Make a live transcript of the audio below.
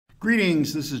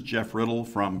Greetings, this is Jeff Riddle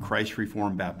from Christ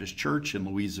Reformed Baptist Church in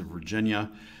Louisa, Virginia.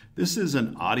 This is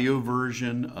an audio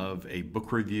version of a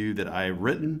book review that I have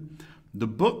written. The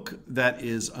book that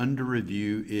is under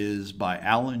review is by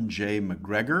Alan J.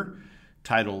 McGregor,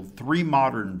 titled Three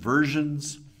Modern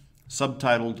Versions,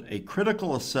 subtitled A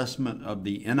Critical Assessment of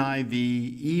the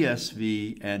NIV,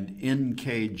 ESV, and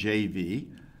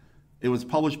NKJV. It was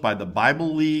published by the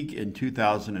Bible League in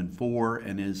 2004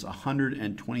 and is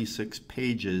 126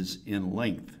 pages in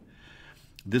length.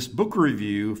 This book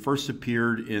review first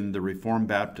appeared in the Reformed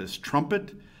Baptist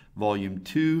Trumpet, Volume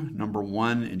 2, Number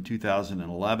 1 in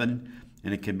 2011,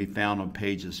 and it can be found on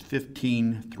pages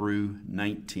 15 through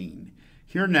 19.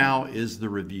 Here now is the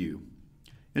review.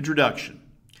 Introduction.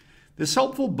 This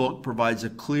helpful book provides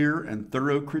a clear and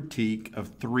thorough critique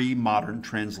of three modern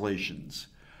translations: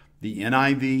 the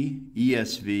NIV,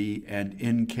 ESV, and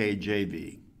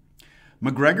NKJV.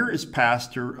 McGregor is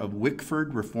pastor of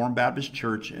Wickford Reformed Baptist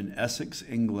Church in Essex,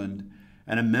 England,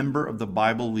 and a member of the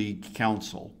Bible League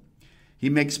Council. He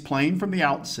makes plain from the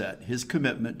outset his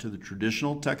commitment to the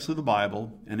traditional text of the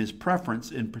Bible and his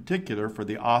preference in particular for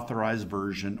the Authorized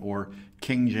Version or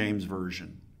King James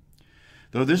Version.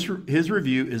 Though his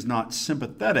review is not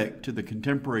sympathetic to the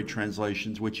contemporary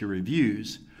translations which he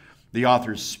reviews, the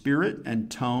author's spirit and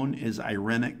tone is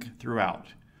ironic throughout.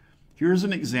 Here's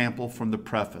an example from the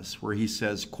preface where he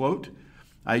says, quote,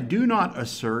 "I do not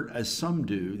assert, as some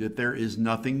do, that there is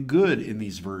nothing good in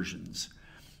these versions.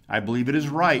 I believe it is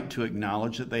right to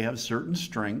acknowledge that they have certain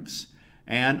strengths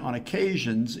and, on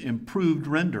occasions, improved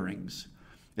renderings.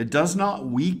 It does not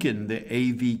weaken the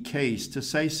AV case to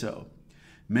say so.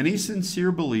 Many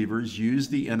sincere believers use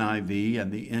the NIV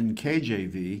and the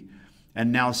NKJV, and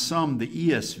now some the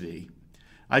ESV.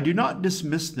 I do not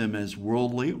dismiss them as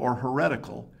worldly or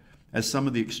heretical, as some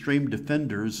of the extreme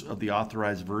defenders of the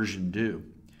Authorized Version do.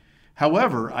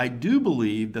 However, I do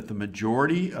believe that the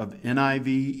majority of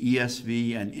NIV,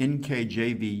 ESV, and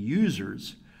NKJV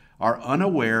users are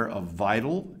unaware of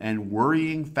vital and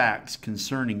worrying facts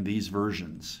concerning these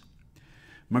versions."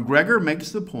 McGregor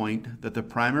makes the point that the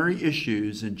primary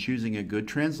issues in choosing a good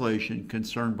translation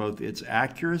concern both its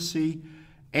accuracy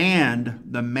and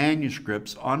the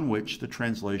manuscripts on which the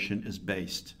translation is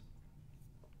based.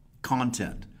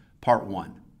 Content, Part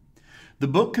 1. The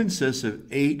book consists of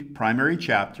 8 primary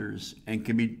chapters and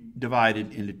can be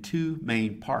divided into 2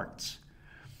 main parts.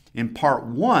 In Part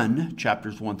 1,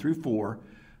 chapters 1 through 4,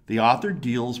 the author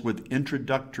deals with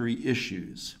introductory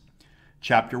issues.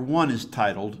 Chapter 1 is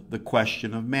titled The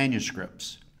Question of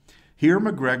Manuscripts. Here,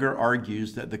 McGregor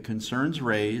argues that the concerns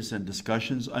raised and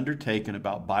discussions undertaken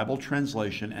about Bible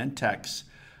translation and texts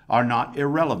are not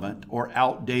irrelevant or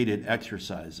outdated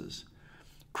exercises.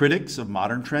 Critics of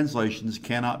modern translations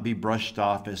cannot be brushed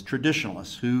off as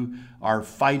traditionalists who are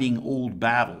fighting old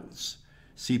battles.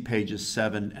 See pages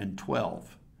 7 and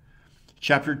 12.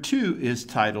 Chapter 2 is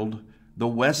titled The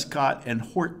Westcott and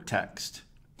Hort Text.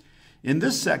 In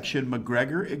this section,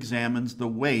 McGregor examines the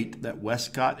weight that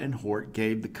Westcott and Hort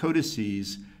gave the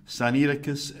codices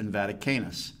Sinaiticus and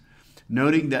Vaticanus,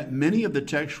 noting that many of the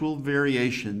textual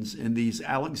variations in these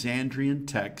Alexandrian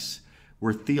texts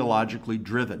were theologically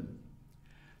driven.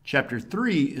 Chapter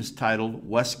 3 is titled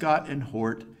Westcott and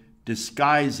Hort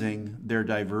Disguising Their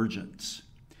Divergence.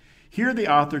 Here the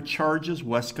author charges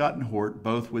Westcott and Hort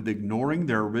both with ignoring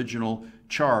their original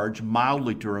charge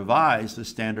mildly to revise the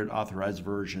Standard Authorized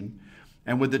Version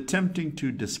and with attempting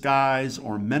to disguise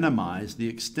or minimize the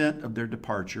extent of their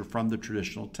departure from the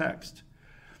traditional text.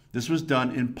 This was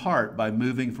done in part by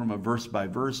moving from a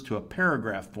verse-by-verse to a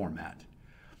paragraph format.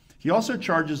 He also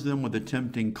charges them with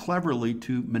attempting cleverly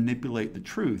to manipulate the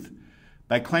truth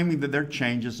by claiming that their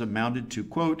changes amounted to,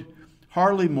 quote,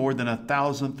 hardly more than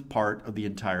 1,000th part of the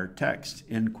entire text,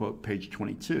 end quote, page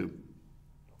 22.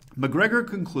 McGregor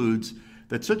concludes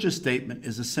that such a statement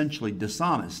is essentially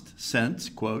dishonest since,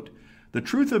 quote, the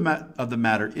truth of the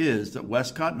matter is that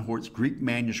Westcott and Hort's Greek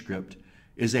manuscript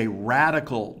is a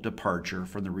radical departure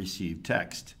from the received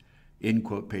text, end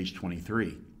quote, page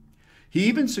 23. He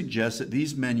even suggests that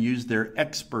these men used their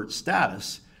expert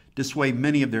status to sway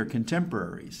many of their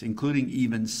contemporaries, including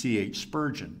even C.H.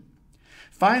 Spurgeon.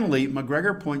 Finally,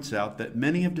 McGregor points out that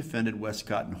many have defended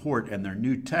Westcott and Hort and their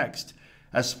new text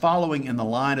as following in the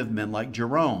line of men like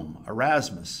Jerome,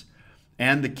 Erasmus,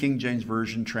 and the King James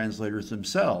Version translators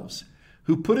themselves,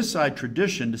 who put aside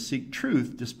tradition to seek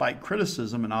truth despite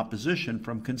criticism and opposition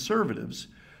from conservatives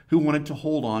who wanted to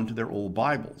hold on to their old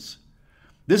Bibles.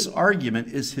 This argument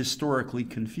is historically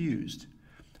confused.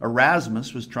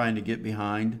 Erasmus was trying to get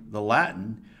behind the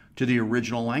Latin to the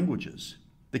original languages.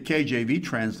 The KJV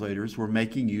translators were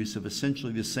making use of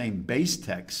essentially the same base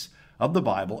texts of the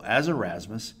Bible as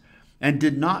Erasmus and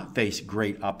did not face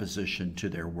great opposition to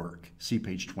their work. See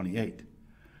page 28.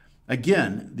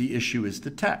 Again, the issue is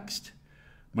the text.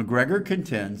 McGregor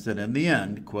contends that in the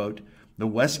end, quote, the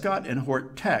Westcott and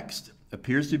Hort text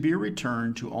appears to be a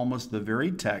return to almost the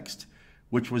very text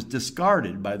which was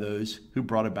discarded by those who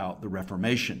brought about the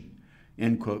Reformation,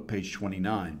 end quote, page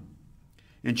 29.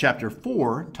 In chapter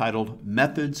 4, titled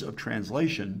Methods of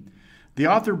Translation, the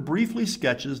author briefly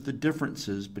sketches the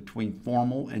differences between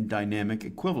formal and dynamic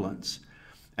equivalents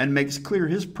and makes clear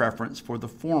his preference for the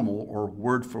formal or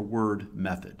word-for-word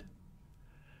method.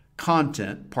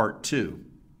 Content, Part 2.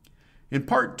 In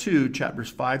Part 2, chapters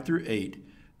 5 through 8,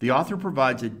 the author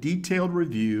provides a detailed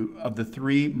review of the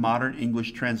three modern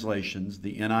English translations,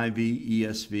 the NIV,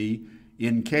 ESV,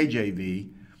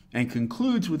 NKJV, and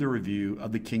concludes with a review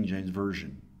of the King James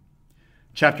Version.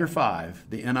 Chapter 5,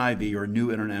 the NIV, or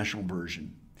New International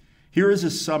Version. Here is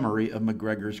a summary of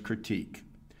McGregor's critique.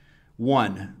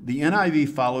 1. The NIV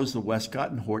follows the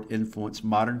Westcott and Hort influenced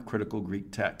modern critical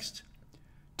Greek text.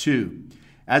 2.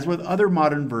 As with other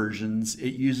modern versions,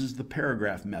 it uses the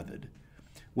paragraph method.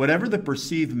 Whatever the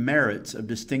perceived merits of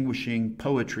distinguishing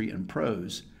poetry and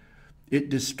prose, it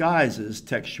disguises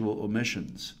textual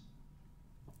omissions.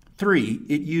 3.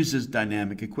 It uses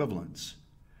dynamic equivalence.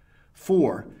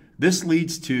 4. This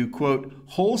leads to, quote,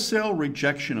 wholesale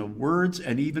rejection of words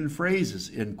and even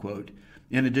phrases, end quote,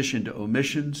 in addition to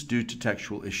omissions due to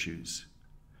textual issues.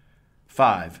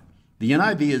 5. The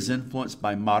NIV is influenced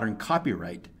by modern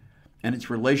copyright and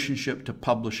its relationship to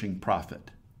publishing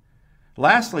profit.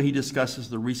 Lastly, he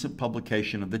discusses the recent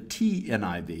publication of the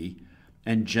TNIV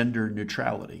and gender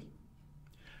neutrality.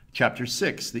 Chapter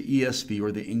 6, the ESV,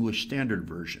 or the English Standard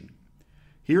Version.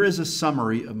 Here is a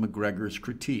summary of McGregor's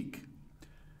critique.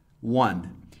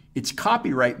 1. Its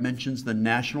copyright mentions the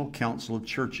National Council of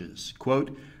Churches.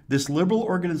 Quote, this liberal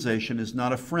organization is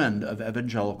not a friend of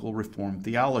evangelical Reformed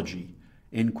theology,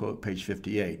 end quote, page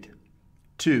 58.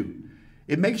 2.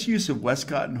 It makes use of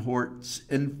Westcott and Hort's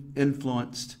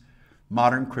influenced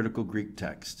modern critical Greek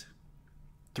text.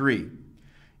 3.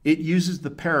 It uses the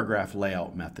paragraph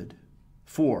layout method.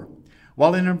 4.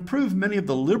 While it improved many of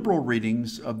the liberal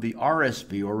readings of the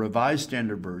RSV, or Revised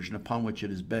Standard Version, upon which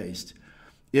it is based,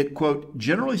 it, quote,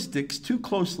 generally sticks too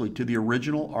closely to the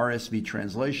original RSV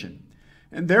translation,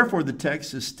 and therefore the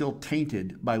text is still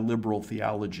tainted by liberal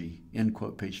theology, end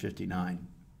quote, page 59.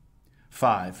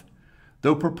 5.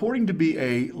 Though purporting to be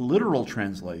a literal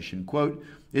translation, quote,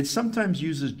 it sometimes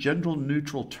uses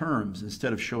gender-neutral terms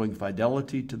instead of showing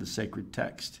fidelity to the sacred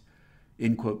text,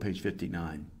 end quote, page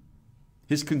 59.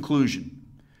 His conclusion,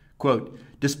 quote,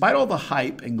 despite all the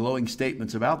hype and glowing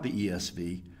statements about the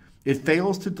ESV, it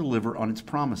fails to deliver on its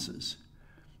promises.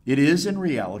 It is, in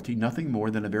reality, nothing more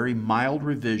than a very mild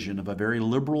revision of a very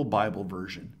liberal Bible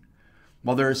version.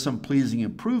 While there are some pleasing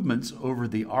improvements over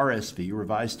the RSV,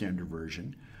 Revised Standard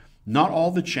Version, not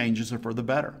all the changes are for the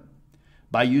better.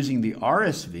 By using the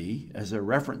RSV as a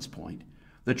reference point,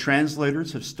 the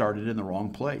translators have started in the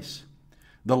wrong place.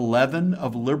 The leaven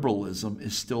of liberalism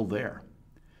is still there.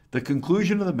 The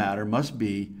conclusion of the matter must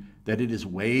be that it is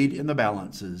weighed in the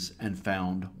balances and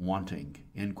found wanting,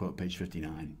 end quote, page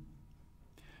 59.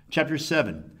 Chapter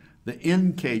 7, the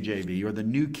NKJV, or the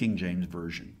New King James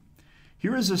Version.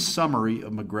 Here is a summary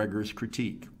of McGregor's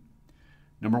critique.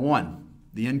 Number 1,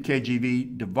 the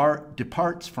NKJV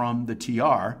departs from the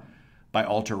TR by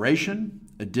alteration,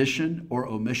 addition, or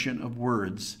omission of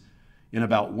words in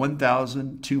about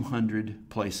 1,200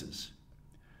 places.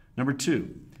 Number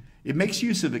 2, it makes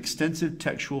use of extensive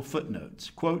textual footnotes.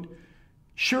 Quote,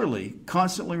 surely,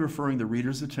 constantly referring the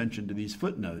reader's attention to these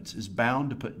footnotes is bound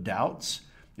to put doubts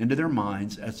into their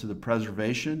minds as to the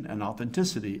preservation and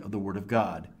authenticity of the Word of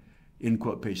God, end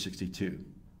quote, page 62.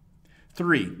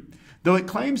 3, though it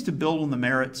claims to build on the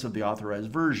merits of the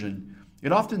authorized version,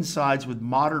 it often sides with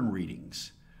modern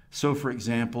readings. So, for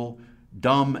example,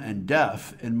 dumb and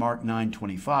deaf in Mark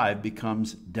 9:25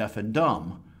 becomes deaf and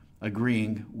dumb,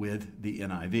 agreeing with the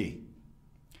NIV.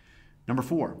 Number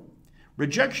 4,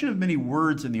 rejection of many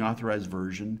words in the authorized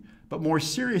version, but more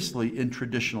seriously in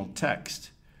traditional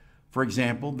text. For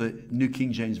example, the New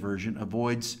King James Version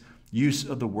avoids use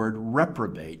of the word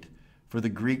reprobate for the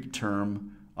Greek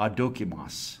term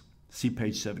adokimos. See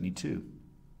page 72.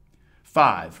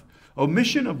 5,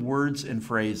 omission of words and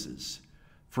phrases.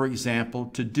 For example,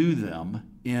 to do them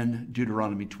in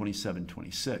Deuteronomy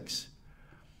 27:26.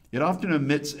 It often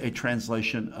omits a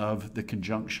translation of the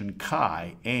conjunction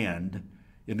kai, and,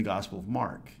 in the Gospel of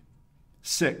Mark.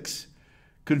 6,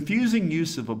 confusing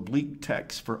use of oblique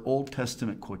text for Old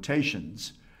Testament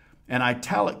quotations and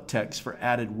italic text for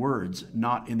added words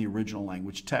not in the original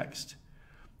language text.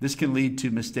 This can lead to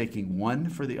mistaking one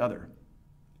for the other.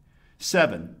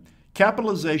 7.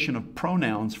 Capitalization of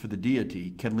pronouns for the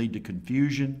deity can lead to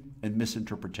confusion and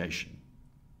misinterpretation.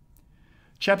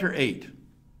 Chapter 8,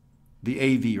 the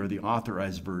AV, or the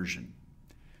Authorized Version.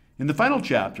 In the final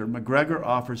chapter, McGregor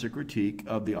offers a critique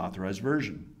of the Authorized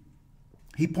Version.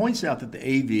 He points out that the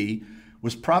AV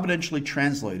was providentially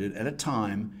translated at a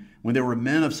time when there were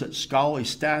men of such scholarly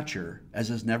stature as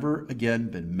has never again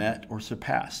been met or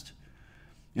surpassed.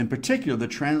 In particular, the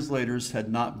translators had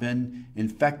not been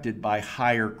infected by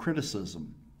higher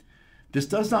criticism. This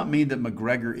does not mean that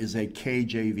McGregor is a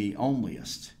KJV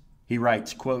onlyist. He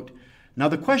writes, quote, "Now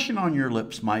the question on your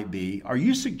lips might be, are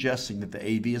you suggesting that the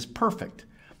AV is perfect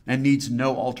and needs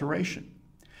no alteration?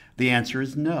 The answer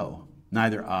is no.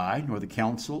 Neither I nor the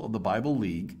Council of the Bible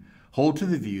League hold to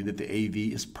the view that the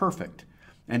AV is perfect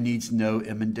and needs no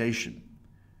emendation."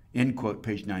 End quote,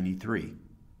 page 93.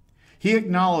 He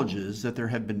acknowledges that there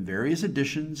have been various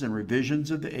editions and revisions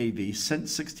of the AV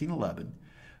since 1611,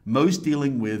 most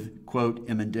dealing with, quote,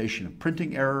 emendation of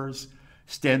printing errors,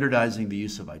 standardizing the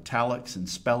use of italics and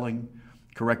spelling,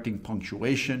 correcting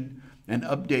punctuation, and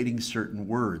updating certain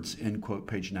words, end quote,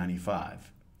 page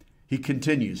 95. He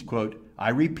continues, quote, "I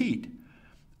repeat,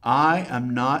 I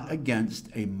am not against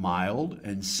a mild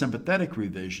and sympathetic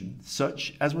revision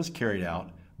such as was carried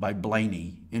out by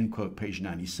Blaney," end quote, page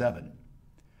 97.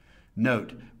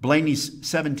 Note, Blaney's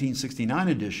 1769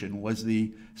 edition was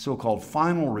the so-called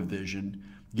final revision,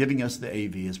 giving us the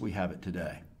AV as we have it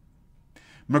today.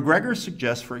 McGregor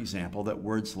suggests, for example, that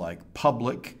words like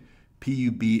public,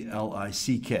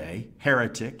 P-U-B-L-I-C-K,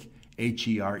 heretic,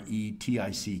 H-E-R-E-T-I-C-K,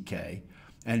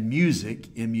 and music,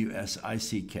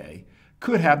 M-U-S-I-C-K,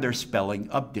 could have their spelling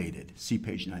updated. See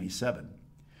page 97.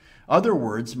 Other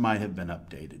words might have been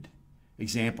updated.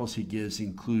 Examples he gives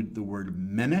include the word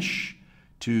minish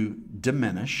to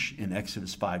diminish in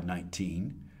Exodus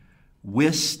 5:19,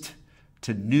 whist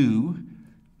to new,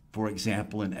 for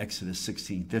example, in Exodus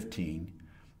 16:15,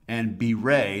 and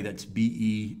bewray, that's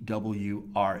B-E-W-R-A-Y,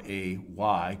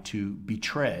 to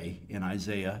betray in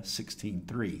Isaiah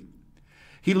 16:3.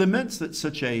 He laments that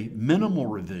such a minimal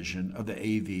revision of the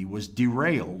AV was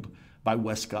derailed by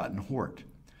Westcott and Hort.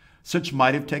 Such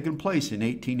might have taken place in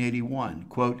 1881,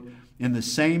 quote, "in the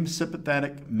same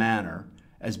sympathetic manner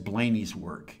as Blaney's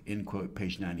work," end quote,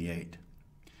 page 98.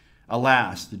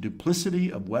 Alas, the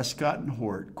duplicity of Westcott and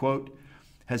Hort, quote,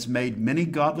 "has made many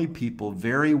godly people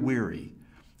very weary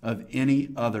of any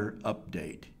other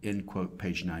update," end quote,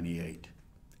 page 98.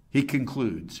 He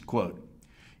concludes, quote,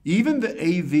 Even as the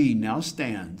AV now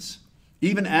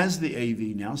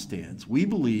stands, we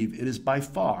believe it is by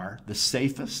far the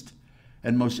safest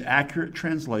and most accurate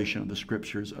translation of the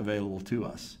Scriptures available to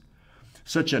us.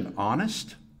 Such an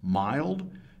honest,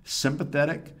 mild,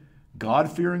 sympathetic,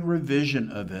 God-fearing revision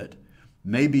of it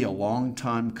may be a long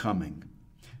time coming.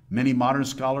 Many modern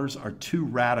scholars are too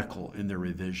radical in their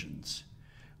revisions.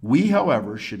 We,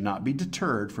 however, should not be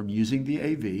deterred from using the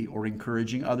AV or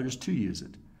encouraging others to use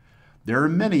it. There are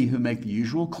many who make the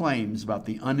usual claims about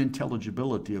the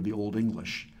unintelligibility of the Old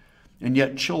English, and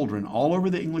yet children all over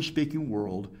the English-speaking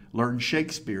world learn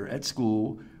Shakespeare at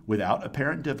school without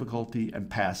apparent difficulty and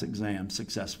pass exams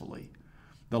successfully.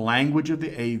 The language of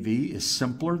the AV is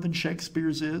simpler than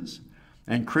Shakespeare's is,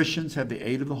 and Christians have the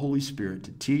aid of the Holy Spirit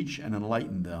to teach and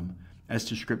enlighten them as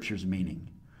to Scripture's meaning.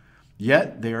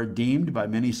 Yet they are deemed by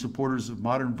many supporters of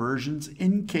modern versions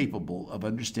incapable of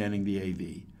understanding the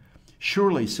AV.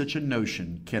 Surely such a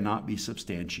notion cannot be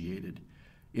substantiated.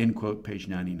 End quote, page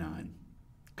 99.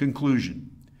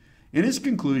 Conclusion. In his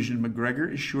conclusion,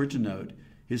 McGregor is sure to note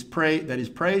that his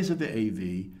praise of the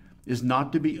AV is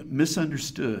not to be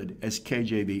misunderstood as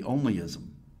KJV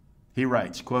onlyism. He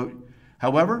writes, quote,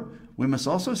 "However, we must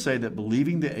also say that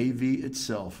believing the AV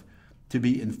itself to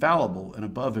be infallible and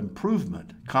above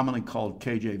improvement, commonly called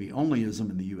KJV onlyism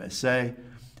in the USA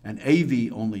and AV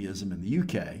onlyism in the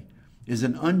UK, is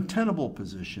an untenable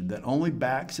position that only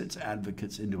backs its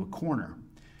advocates into a corner.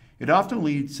 It often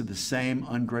leads to the same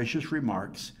ungracious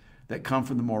remarks that come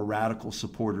from the more radical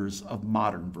supporters of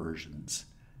modern versions."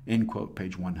 End quote,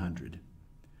 page 100.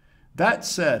 That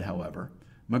said, however,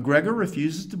 McGregor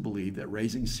refuses to believe that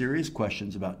raising serious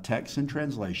questions about texts and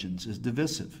translations is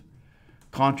divisive.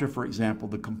 Contra, for example,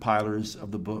 the compilers of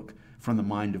the book From the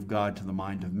Mind of God to the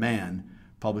Mind of Man,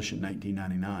 published in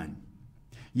 1999.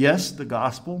 Yes, the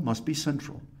gospel must be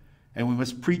central, and we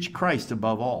must preach Christ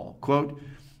above all. Quote,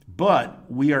 "But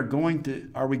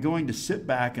are we going to sit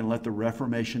back and let the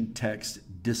Reformation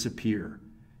text disappear?"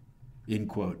 End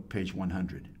quote, page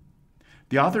 100.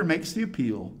 The author makes the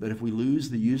appeal that if we lose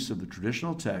the use of the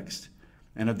traditional text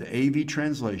and of the AV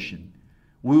translation,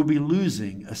 we will be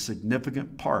losing a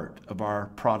significant part of our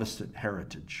Protestant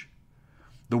heritage.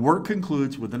 The work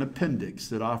concludes with an appendix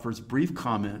that offers brief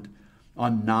comment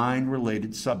on 9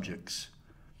 related subjects.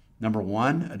 Number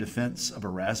 1, a defense of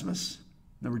Erasmus.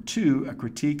 Number 2, a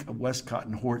critique of Westcott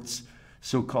and Hort's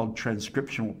so-called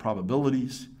transcriptional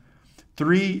probabilities.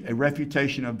 3, a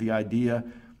refutation of the idea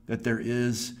that there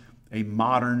is a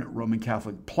modern Roman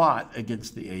Catholic plot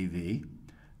against the AV.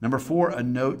 Number 4, a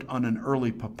note on an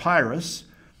early papyrus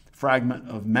fragment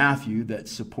of Matthew that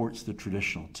supports the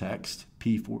traditional text,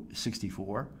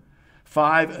 P64.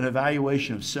 5, an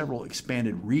evaluation of several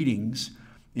expanded readings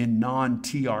in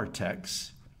non-TR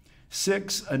texts.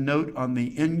 6, a note on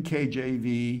the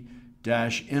NKJV-NIV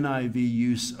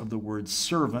use of the word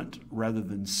servant rather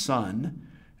than son,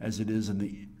 as it is in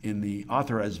the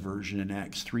authorized version in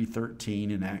Acts 3:13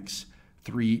 and Acts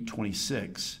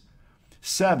 3:26.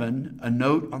 7, a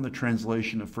note on the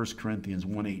translation of 1 Corinthians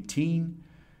 1:18.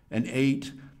 And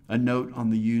 8, a note on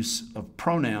the use of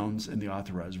pronouns in the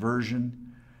authorized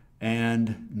version.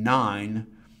 And 9,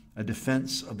 a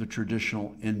defense of the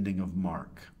traditional ending of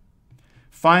Mark.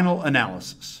 Final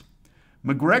analysis.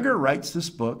 McGregor writes this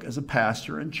book as a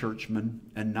pastor and churchman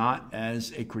and not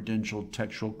as a credentialed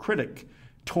textual critic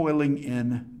toiling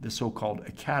in the so-called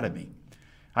academy.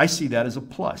 I see that as a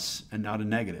plus and not a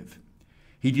negative.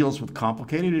 He deals with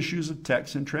complicated issues of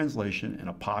text and translation in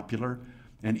a popular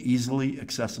and easily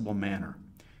accessible manner.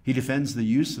 He defends the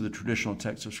use of the traditional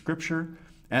text of Scripture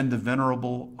and the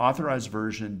venerable authorized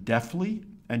version deftly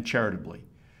and charitably.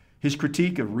 His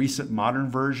critique of recent modern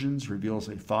versions reveals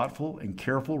a thoughtful and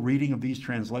careful reading of these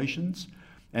translations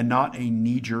and not a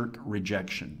knee-jerk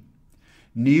rejection.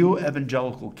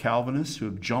 Neo-evangelical Calvinists who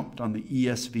have jumped on the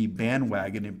ESV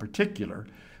bandwagon in particular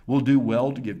will do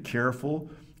well to give careful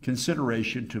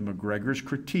consideration to McGregor's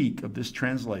critique of this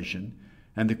translation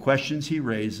and the questions he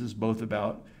raises both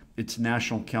about its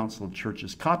National Council of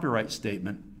Churches copyright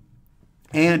statement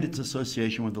and its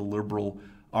association with the liberal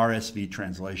RSV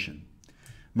translation.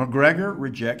 McGregor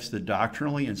rejects the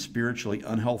doctrinally and spiritually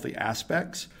unhealthy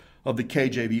aspects of the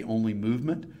KJV-only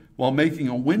movement while making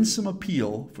a winsome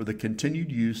appeal for the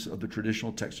continued use of the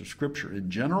traditional text of Scripture in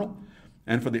general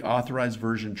and for the authorized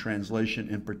version translation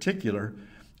in particular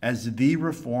as the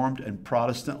Reformed and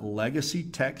Protestant legacy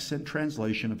text and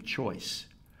translation of choice.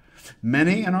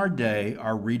 Many in our day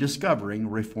are rediscovering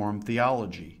Reformed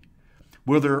theology.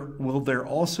 Will there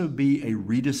also be a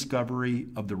rediscovery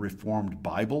of the Reformed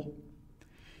Bible?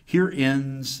 Here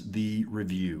ends the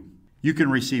review. You can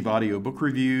receive audiobook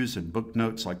reviews and book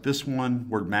notes like this one,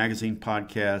 Word Magazine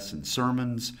podcasts, and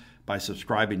sermons by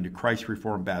subscribing to Christ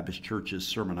Reformed Baptist Church's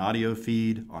sermon audio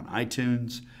feed on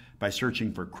iTunes by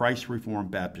searching for Christ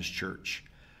Reformed Baptist Church.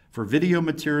 For video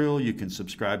material, you can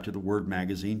subscribe to the Word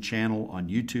Magazine channel on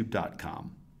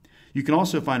youtube.com. You can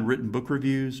also find written book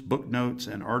reviews, book notes,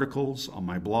 and articles on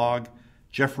my blog,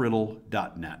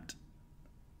 jeffriddle.net.